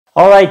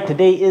All right,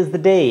 today is the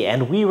day,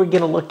 and we were going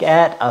to look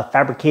at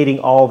fabricating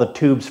all the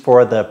tubes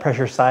for the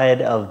pressure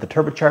side of the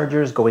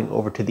turbochargers going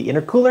over to the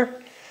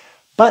intercooler.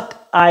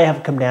 But I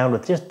have come down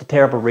with just a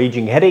terrible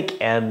raging headache,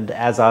 and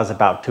as I was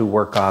about to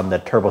work on the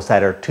turbo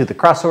sider to the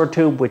crossover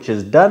tube, which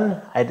is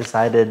done, I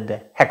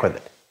decided heck with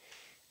it.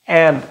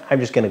 And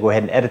I'm just going to go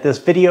ahead and edit this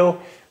video.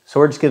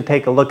 So we're just going to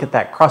take a look at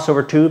that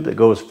crossover tube that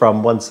goes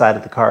from one side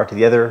of the car to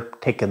the other,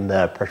 taking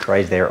the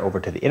pressurized air over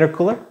to the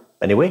intercooler.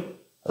 Anyway,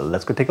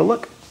 let's go take a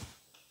look.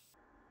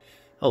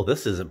 Oh,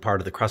 this isn't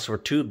part of the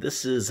crossover tube.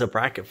 This is a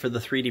bracket for the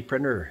 3D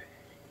printer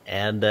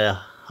and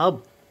a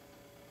hub,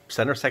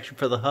 center section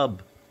for the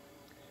hub.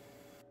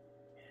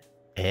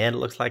 And it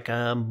looks like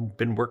I've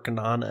been working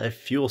on a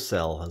fuel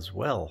cell as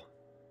well.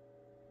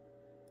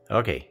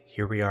 Okay,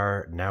 here we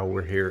are. Now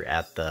we're here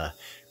at the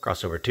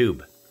crossover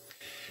tube.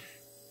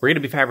 We're going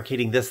to be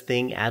fabricating this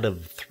thing out of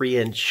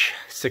 3-inch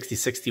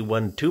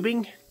 6061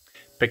 tubing.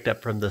 Picked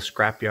up from the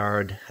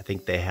scrapyard. I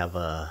think they have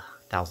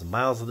 1,000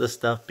 miles of this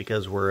stuff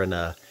because we're in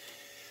a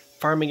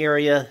farming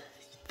area.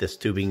 This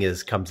tubing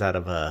comes out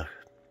of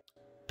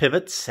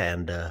pivots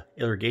and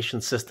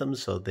irrigation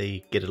systems, so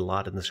they get it a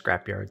lot in the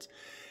scrapyards.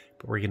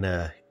 But we're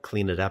gonna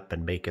clean it up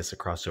and make us a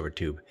crossover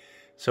tube.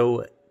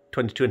 So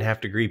 22.5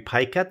 degree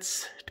pie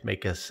cuts to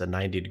make us a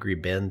 90-degree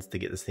bends to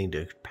get this thing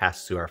to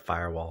pass through our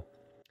firewall.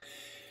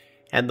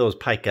 And those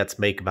pie cuts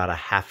make about a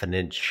 1/2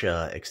 inch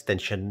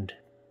extension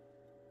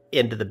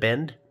into the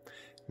bend.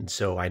 And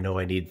so I know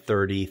I need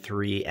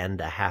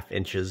 33.5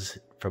 inches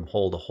from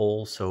hole to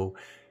hole. So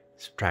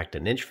subtract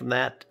 1 inch from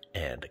that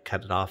and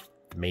cut it off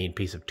the main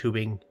piece of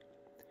tubing.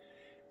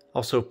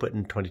 Also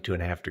putting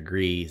 22.5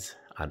 degrees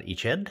on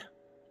each end.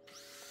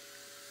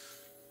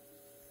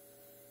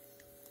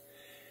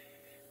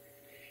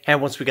 And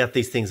once we got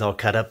these things all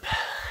cut up,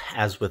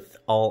 as with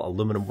all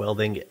aluminum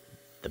welding,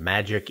 the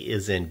magic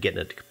is in getting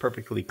it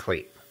perfectly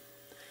clean.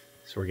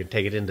 So we're going to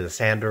take it into the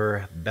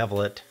sander,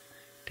 bevel it,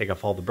 take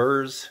off all the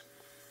burrs,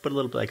 put a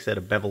little bit, like I said,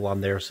 a bevel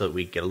on there so that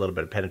we get a little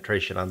bit of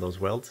penetration on those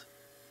welds.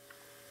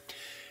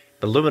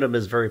 The aluminum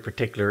is very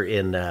particular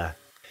in the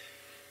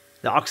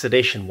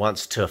oxidation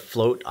wants to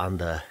float on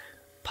the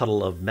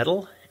puddle of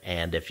metal,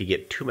 and if you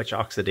get too much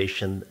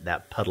oxidation,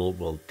 that puddle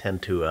will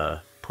tend to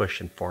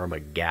push and form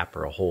a gap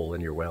or a hole in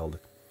your weld.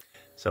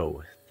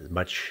 So as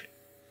much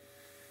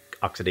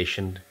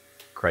oxidation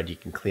crud you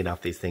can clean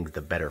off these things,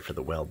 the better for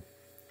the weld.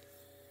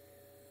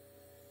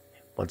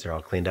 Once they're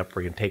all cleaned up,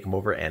 we're going to take them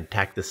over and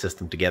tack the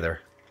system together.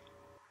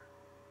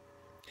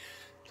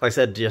 Like I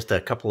said, just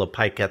a couple of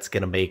pie cuts going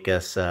to make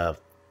us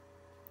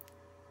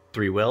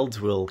 3 welds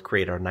will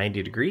create our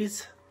 90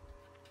 degrees.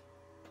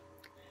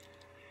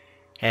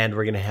 And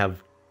we're going to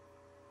have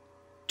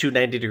 2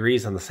 90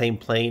 degrees on the same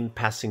plane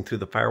passing through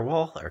the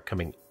firewall, or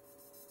coming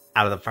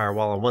out of the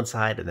firewall on one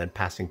side and then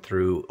passing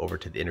through over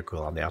to the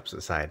intercooler on the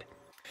opposite side.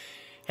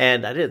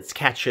 And I didn't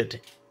catch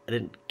it, I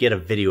didn't get a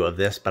video of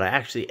this, but I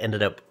actually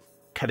ended up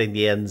cutting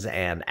the ends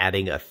and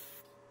adding a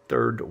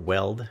 3rd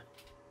weld,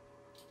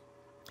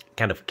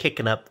 kind of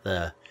kicking up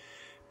the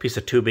piece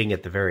of tubing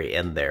at the very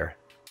end there.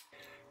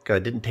 Because I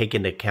didn't take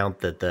into account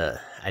that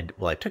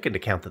I took into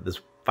account that this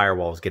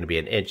firewall was going to be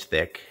 1 inch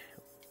thick,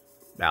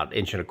 about 1.25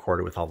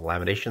 inches with all the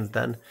laminations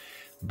done.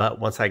 But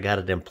once I got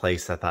it in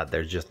place, I thought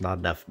there's just not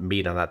enough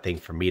meat on that thing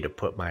for me to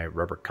put my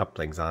rubber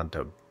couplings on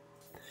to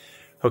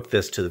hook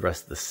this to the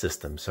rest of the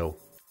system. So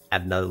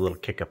add another little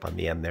kick up on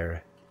the end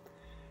there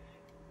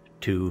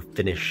to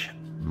finish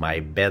my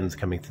bends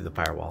coming through the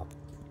firewall.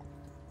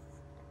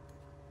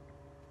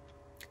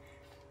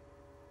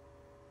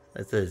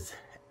 This is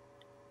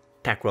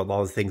tack weld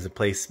all these things in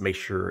place, make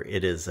sure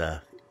it is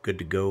good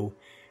to go.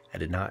 I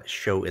did not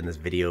show in this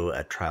video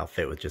a trial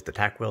fit with just the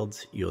tack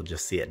welds. You'll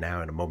just see it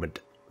now in a moment,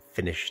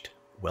 finished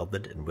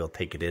welded, and we'll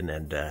take it in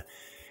and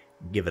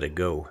give it a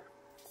go.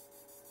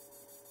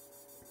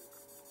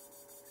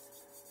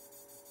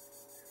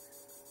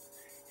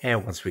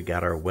 And once we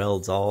got our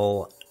welds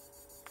all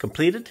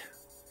completed,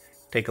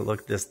 take a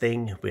look at this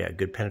thing. We got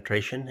good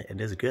penetration. It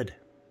is good.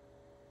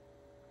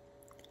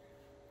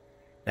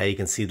 Now you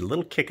can see the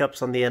little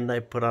kick-ups on the end I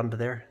put onto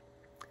there.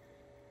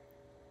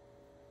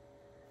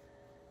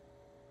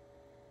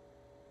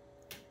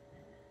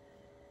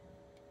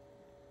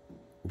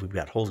 We've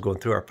got holes going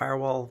through our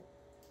firewall.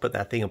 Put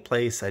that thing in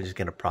place. I'm just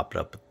going to prop it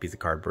up with a piece of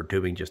cardboard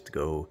tubing just to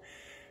go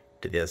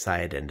to the other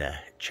side and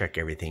check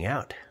everything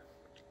out.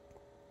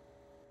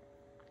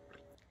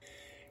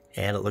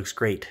 And it looks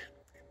great.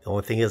 The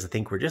only thing is, I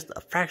think we're just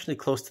fractionally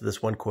close to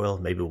this one coil.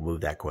 Maybe we'll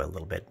move that coil a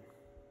little bit.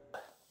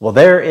 Well,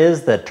 there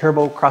is the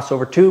turbo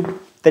crossover tube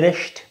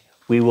finished.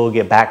 We will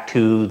get back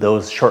to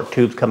those short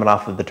tubes coming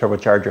off of the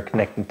turbocharger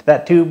connecting to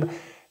that tube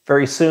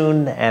very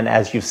soon. And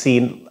as you've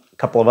seen, a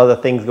couple of other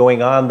things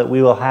going on that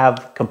we will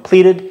have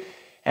completed.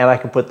 And I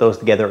can put those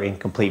together in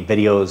complete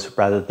videos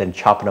rather than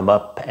chopping them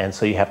up. And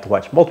so you have to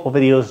watch multiple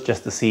videos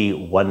just to see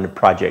one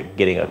project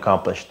getting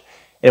accomplished.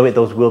 Anyway,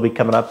 those will be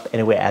coming up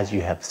anyway, as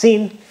you have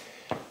seen.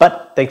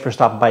 But thanks for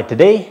stopping by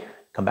today.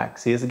 Come back,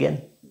 see us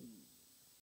again.